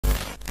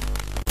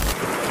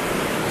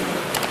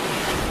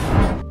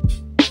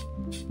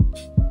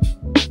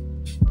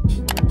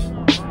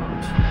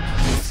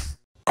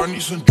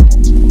need some drop.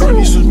 I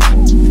need some drop.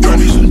 I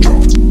need some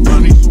drop. I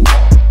need some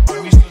drop.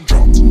 I need some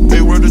drop.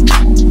 Hey, where the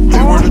drop?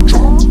 Hey, where the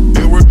drop?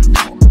 Hey, where the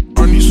drop?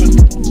 I need some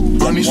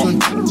drop. I need some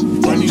drop.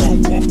 I need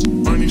some drop.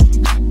 I need some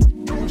drop.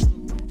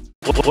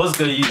 What's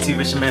good, YouTube?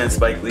 It's your man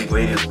SpikeLeak,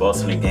 ladies,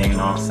 boss in the gang, you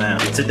know what I'm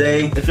saying?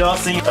 Today, if y'all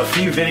seen a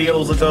few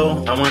videos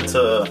ago, I went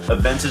to a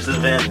vintage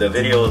event. The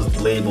video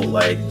is labeled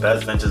like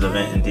best vintage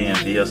event in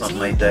DMV or something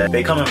like that.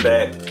 They coming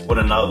back with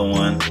another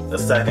one, the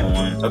second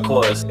one. Of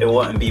course, it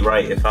wouldn't be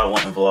right if I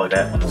wouldn't vlog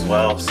that one as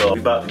well. So we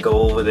about to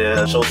go over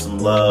there, show some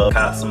love,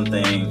 cop some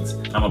things.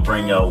 I'm gonna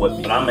bring y'all with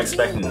me. But I'm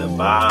expecting to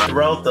buy.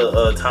 Throughout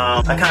the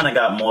time, I kind of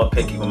got more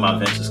picky with my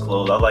vintage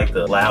clothes. I like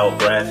the loud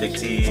graphic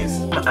tees.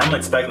 I'm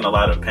expecting a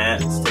lot of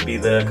pants to be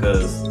there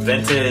because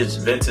vintage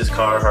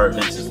Carhartt,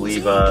 vintage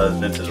Levi's,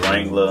 vintage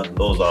Wrangler,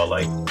 those are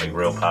like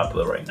real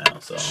popular right now.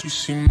 So she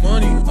see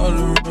money all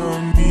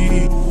around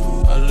me.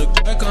 I look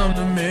like I'm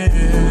the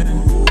man.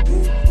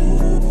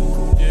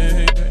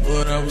 Yeah,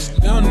 but I was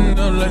down and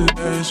out like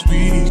last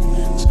week.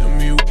 Tell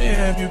me where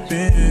have you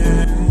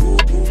been?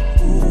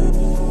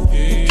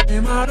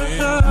 Came out of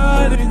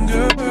hiding,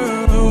 girl.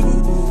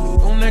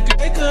 Don't let it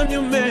become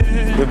your man.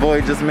 your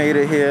boy just made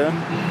it here.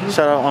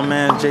 Shout out my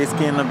man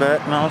J-Ski in the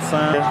back. Know what I'm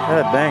saying?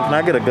 God dang, can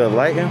I get a good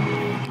lighting?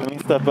 Let me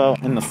step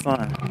out in the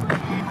sun.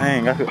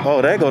 Dang, I could,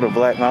 oh, there go the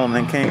Black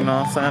Mountain King, you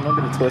know what I'm saying? Don't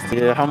get it twisted.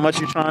 Yeah, how much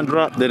you trying to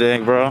drop today,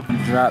 bro?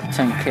 Drop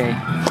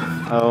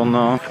 10K. Oh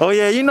no. Oh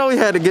yeah, you know we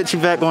had to get you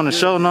back on the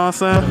show, know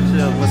what I'm saying?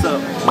 Chill, what's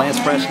up? Lance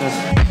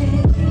Freshness.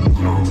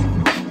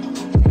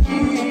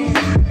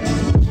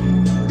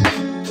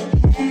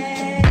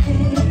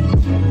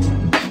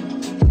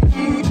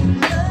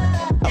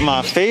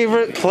 My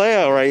favorite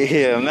player right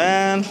here,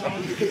 man.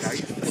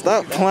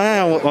 Stop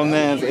playing with my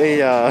man's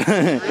AI.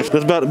 This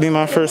about to be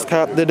my first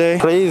cop today.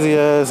 Crazy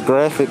ass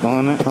graphic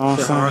on it. You know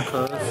what I'm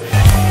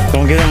saying?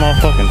 Don't get him all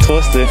fucking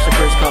twisted. That's the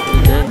first cop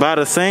we did. By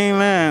the same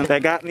man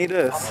that got me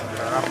this.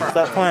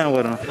 Stop playing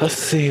with him. Let's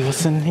see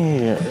what's in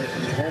here.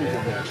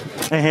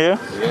 In here?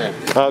 Yeah.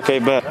 Okay,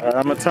 bet. Right,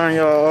 I'm gonna turn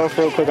y'all off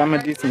real quick. I'm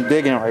gonna do some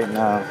digging right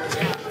now.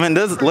 Man,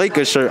 this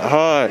Lakers shirt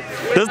hard.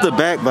 This is the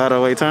back, by the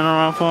way. Turn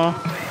around for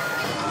him.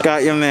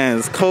 Got your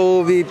man's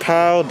Kobe,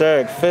 Powell,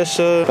 Derek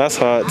Fisher. That's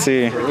hard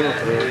too.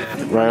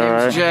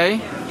 Right. Jay.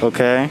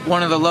 Okay.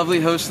 One of the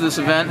lovely hosts of this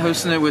event,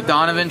 hosting it with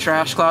Donovan,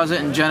 Trash Closet,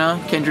 and Jenna,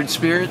 Kindred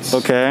Spirits.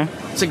 Okay.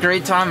 It's a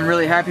great time. I'm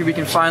really happy we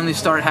can finally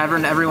start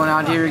having everyone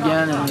out here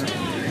again, and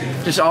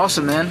just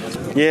awesome, man.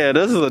 Yeah,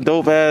 this is a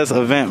dope ass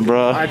event,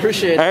 bro. I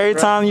appreciate it. Every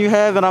time you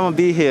have it, I'm gonna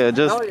be here.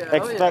 Just yeah,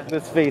 expect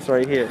this face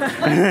right here.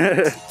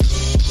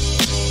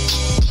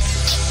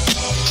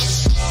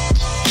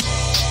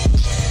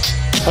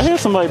 I hear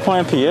somebody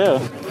playing Pierre.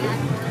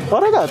 Oh,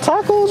 they got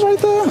tacos right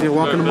there? Yeah,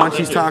 welcome to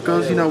Munchies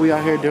Tacos. You know, we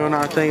out here doing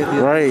our thing.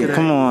 Right,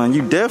 come on.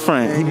 You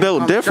different. You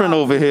built different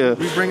over here.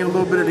 We bringing a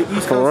little bit of the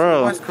East Coast For to the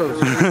real. West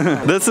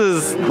Coast. This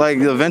is like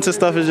the vintage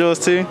stuff is yours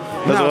too?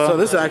 No, so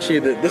this is actually,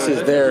 this is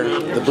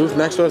the booth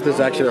next to us. This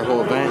is actually their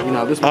whole event. You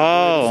know, this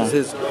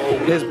is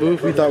his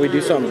booth. We thought we'd do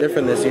something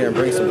different this year and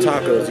bring some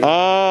tacos. You know?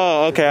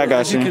 Oh, okay, I got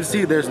As you can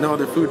see, there's no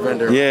other food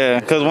vendor. Yeah,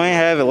 because we ain't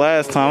have it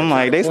last time. I'm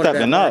like, they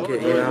stepping up.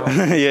 Market, you know?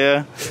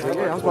 Yeah.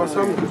 Yeah, I was about to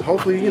say,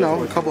 hopefully, you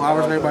know, a couple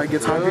hours and everybody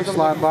gets hungry,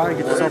 slide by and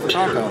get yourself a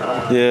taco.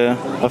 Yeah,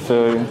 I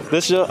feel you.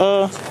 This your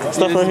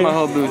stuff right here? My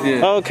whole booth,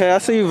 yeah. Okay, I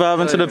see you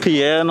vibing to the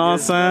Pierre, know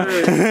what I'm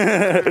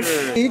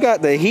saying? You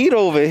got the heat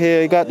over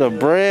here. You got the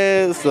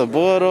breads, the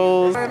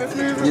Bordeaux.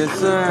 Yes,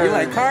 sir. You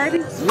like Cardi?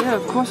 Yeah,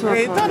 of course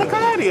I like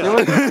Cardi.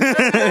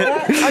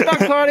 I thought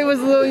Cardi was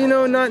a little, you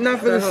know, not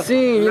for the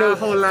scene. You know,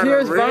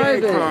 Pierre's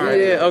vibing.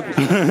 Yeah,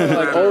 okay.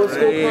 Like old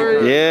school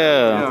Cardi?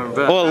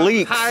 Yeah. Or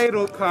leaks.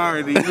 Title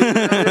Cardi.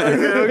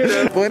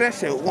 Okay. Boy, that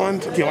shit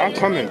yo, I'm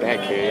coming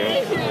back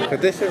here, yo. Cause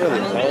this shit really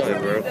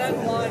solid, bro.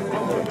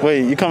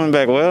 Wait, you coming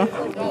back well?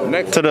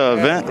 Next to the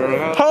event?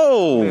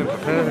 Oh!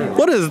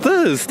 What is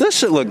this? This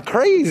shit look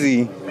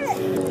crazy.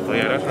 Oh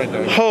yeah, that's right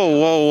there.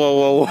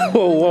 Oh,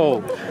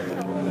 whoa.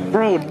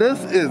 Bro, this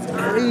is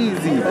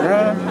crazy,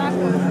 bro.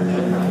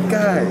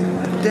 God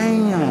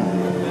damn.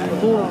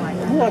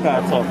 Who I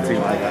gotta talk to?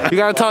 You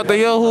gotta talk to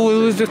who we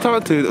was just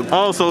talking to.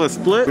 Oh, so it's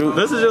split?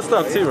 This is your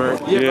stuff too, right?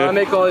 Yeah, but I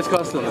make all these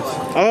customs.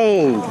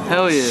 Oh.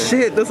 Hell yeah.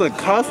 Shit, this is a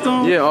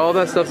custom? Yeah, all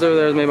that stuff over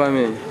there is made by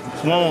me.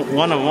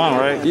 One of one,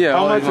 right? Yeah.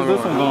 How much is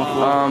this one going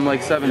for?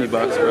 Like $70,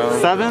 bro.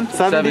 70?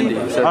 70.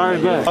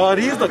 Alright, good. Oh, are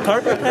these the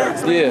carpet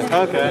pants?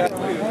 Yeah. Okay.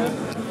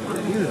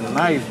 These are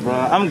nice, bro.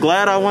 I'm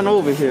glad I went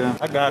over here.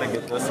 I gotta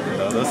get this one,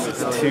 though. This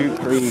is too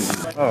crazy.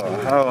 Oh,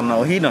 hell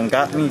no. He done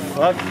got me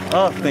fucked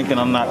up thinking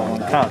I'm not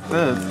gonna cop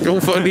this.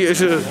 Don't fuck this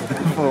shit.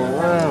 For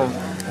real.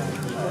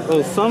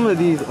 Oh, some of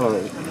these are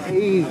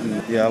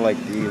crazy. Yeah, I like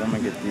these. I'm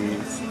gonna get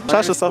these.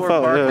 Try yourself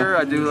out, Parker. yeah.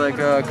 I do like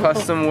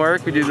custom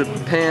work. We do the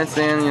pants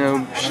and, you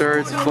know,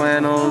 shirts,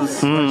 flannels,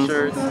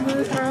 shirts.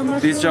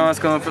 These jaws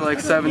going for like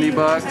 $70.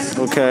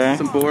 Okay.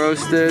 Some Boro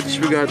stitch.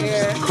 We got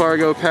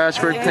cargo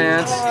patchwork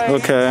pants.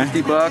 Okay.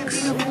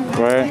 $50.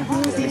 Right.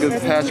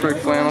 good patchwork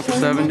flannel for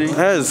 70.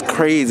 That is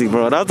crazy,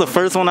 bro. That was the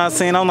first one I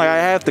seen. I'm like, I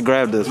have to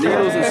grab this.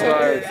 Needles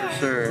inspired for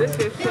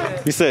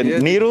sure. You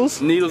said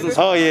needles? Needles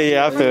inspired. Oh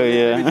yeah, I feel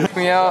yeah. Check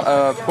me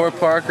out, Poor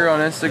Parker on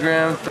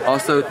Instagram.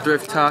 Also,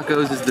 Thrift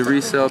Tacos is the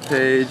resale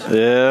page.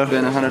 Yeah.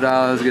 Spend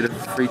 $100, get a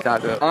free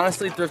taco.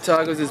 Honestly, Thrift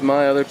Tacos is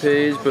my other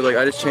page, but like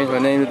I just changed my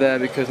name to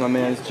that because my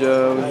man's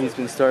Joe. He's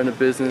been starting a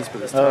business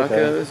with his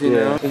tacos. You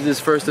know, this is his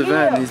first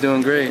event. And he's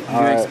doing great. He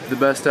makes the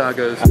best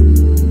tacos.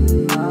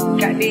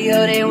 Got the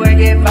hoe, they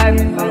working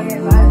poppin'.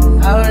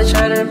 I was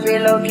tryna be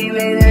low key,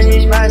 baby, that's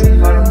just spotted.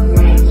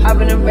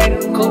 Hop in the back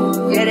of the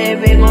coupe, yeah,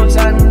 that big on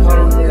time.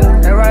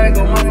 That ride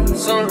go motherfucking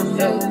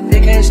soon, they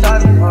can't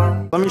stop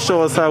me. Let me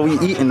show us how we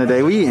eating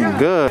today. We eating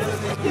good.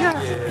 Yeah.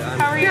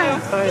 How are you?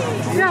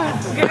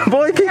 Yeah.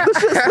 Boy, keep the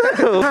shit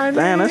still.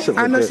 Damn, that shit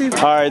look good.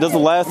 Alright, this is the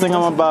last thing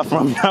I'm gonna buy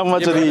from. How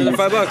much are these?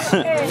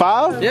 $5.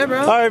 5? Yeah, bro.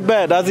 Alright,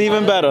 bet. That's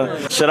even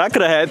better. Shit, I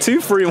could have had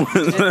 2 free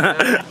ones.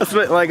 I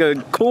spent like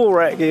a cool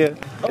rack here.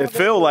 It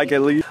feel like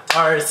at least.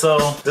 Alright, so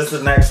this is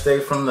the next day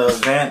from the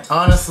event.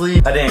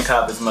 Honestly, I didn't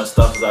cop as much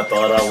stuff as I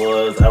thought I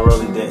was. I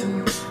really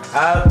didn't.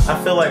 I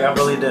feel like I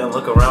really didn't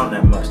look around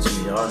that much,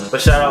 to be honest.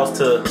 But shout outs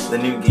to the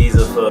new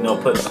geezer for, you know,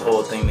 putting the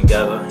whole thing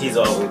together. He's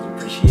always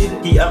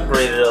appreciated. He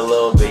upgraded a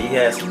little bit. He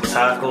had some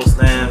taco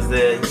stands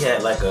there. He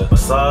had like a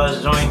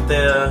massage joint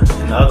there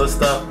and other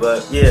stuff.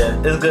 But yeah,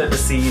 it's good to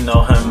see, you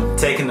know, him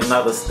taking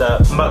another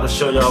step. I'm about to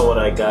show y'all what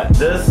I got.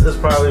 This is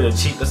probably the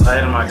cheapest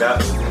item I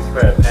got. These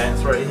pair of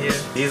pants right here.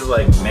 These are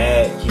like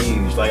mad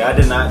huge. Like I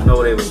did not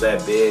know they was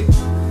that big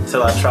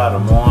until I tried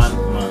them on.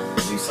 I'm gonna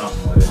do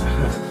something with it.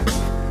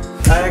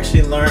 I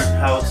actually learned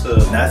how to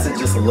nest it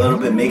just a little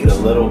bit, make it a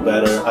little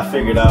better. I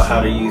figured out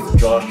how to use the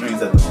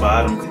drawstrings at the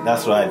bottom.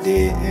 That's what I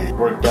did, and it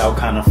worked out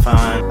kind of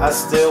fine. I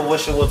still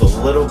wish it was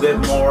a little bit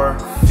more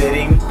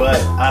fitting, but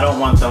I don't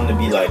want them to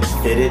be like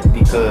fitted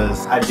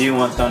because I do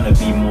want them to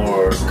be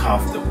more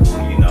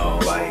comfortable, you know?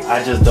 Like,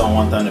 I just don't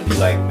want them to be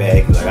like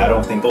baggy. Like, I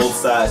don't think both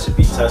sides should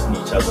be touching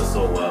each other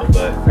so well,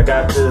 but I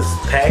got this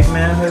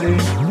Pac-Man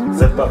hoodie,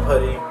 zip up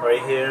hoodie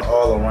right here,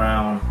 all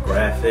around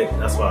graphic.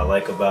 That's what I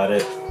like about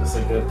it. It's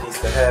a good piece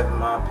to have in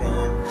my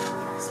opinion.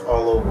 It's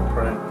all over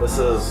print. This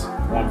is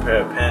one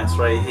pair of pants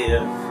right here.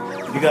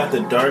 You got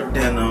the dark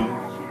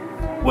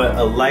denim with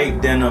a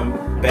light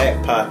denim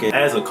back pocket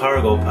as a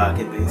cargo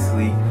pocket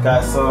basically.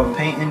 Got some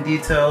painting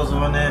details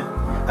on it.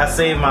 I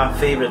saved my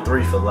favorite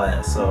 3 for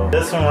last. So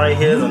this one right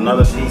here is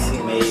another piece he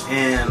made,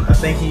 and I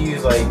think he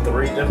used like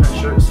 3 different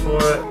shirts for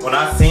it. When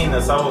I seen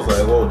this, I was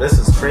like, whoa, this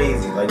is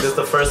crazy. Like this is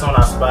the first one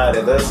I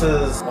spotted. This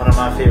is one of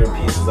my favorite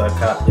pieces I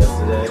copped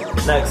yesterday.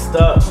 Next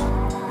up,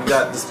 we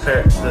got this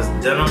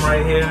denim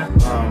right here.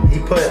 He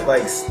put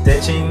like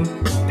stitching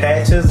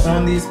patches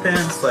on these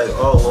pants, like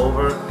all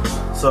over.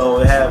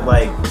 So it have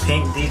like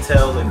pink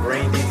details and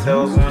green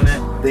details on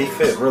it. They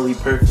fit really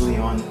perfectly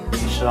on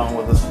these shown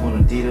with us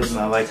on Adidas, and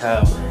I like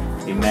how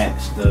they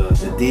match the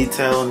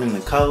detailing and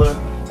the color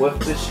with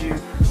the shoe.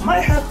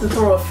 Might have to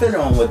throw a fit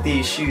on with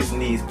these shoes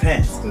and these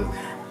pants, because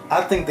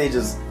I think they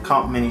just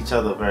complement each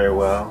other very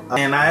well.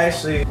 And I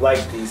actually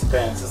like these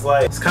pants. It's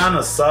like, it's kind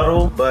of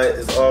subtle, but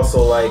it's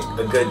also like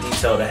a good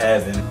detail to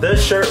have in.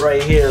 This shirt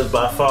right here is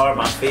by far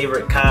my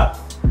favorite cop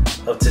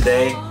of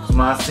today.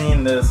 When I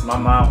seen this, my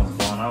mind was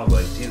blown. I was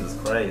like, Jesus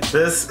Christ.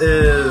 This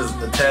is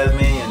the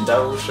Tasmanian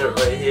Devil shirt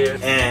right here.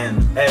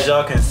 And as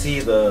y'all can see,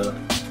 the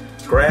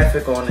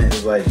graphic on it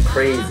is like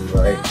crazy.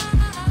 Like,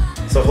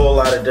 it's a whole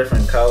lot of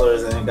different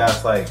colors, and it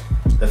got like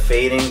the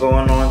fading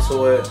going on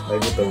to it,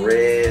 like with the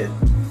red,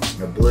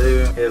 the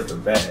blue. Here's the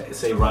back. It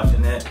say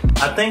roughing it.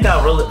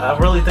 I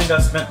really think I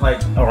spent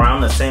like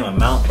around the same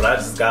amount, but I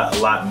just got a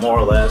lot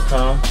more last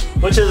time,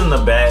 which isn't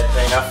a bad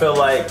thing. I feel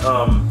like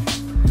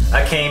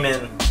I came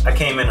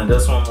into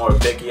this one more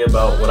picky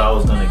about what I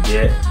was gonna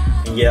get,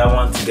 and yeah, I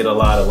wanted to get a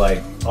lot of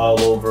like all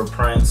over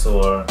prints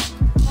or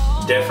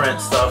different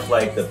stuff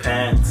like the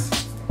pants.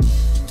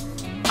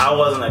 I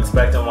wasn't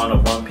expecting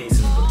one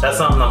pieces, but that's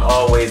something I'm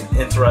always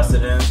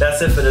interested in.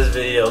 That's it for this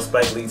video.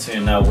 SpikeLeak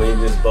tuning out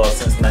waviest ball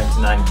since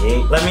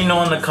 1998. Let me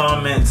know in the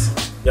comments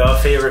y'all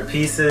favorite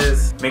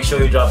pieces. Make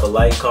sure you drop a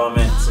like,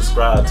 comment,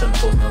 subscribe, turn the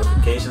post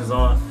notifications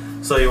on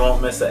so you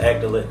won't miss the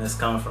act of litness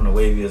coming from the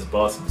waviest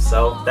boss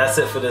himself. That's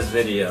it for this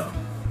video.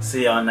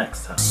 See y'all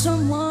next time.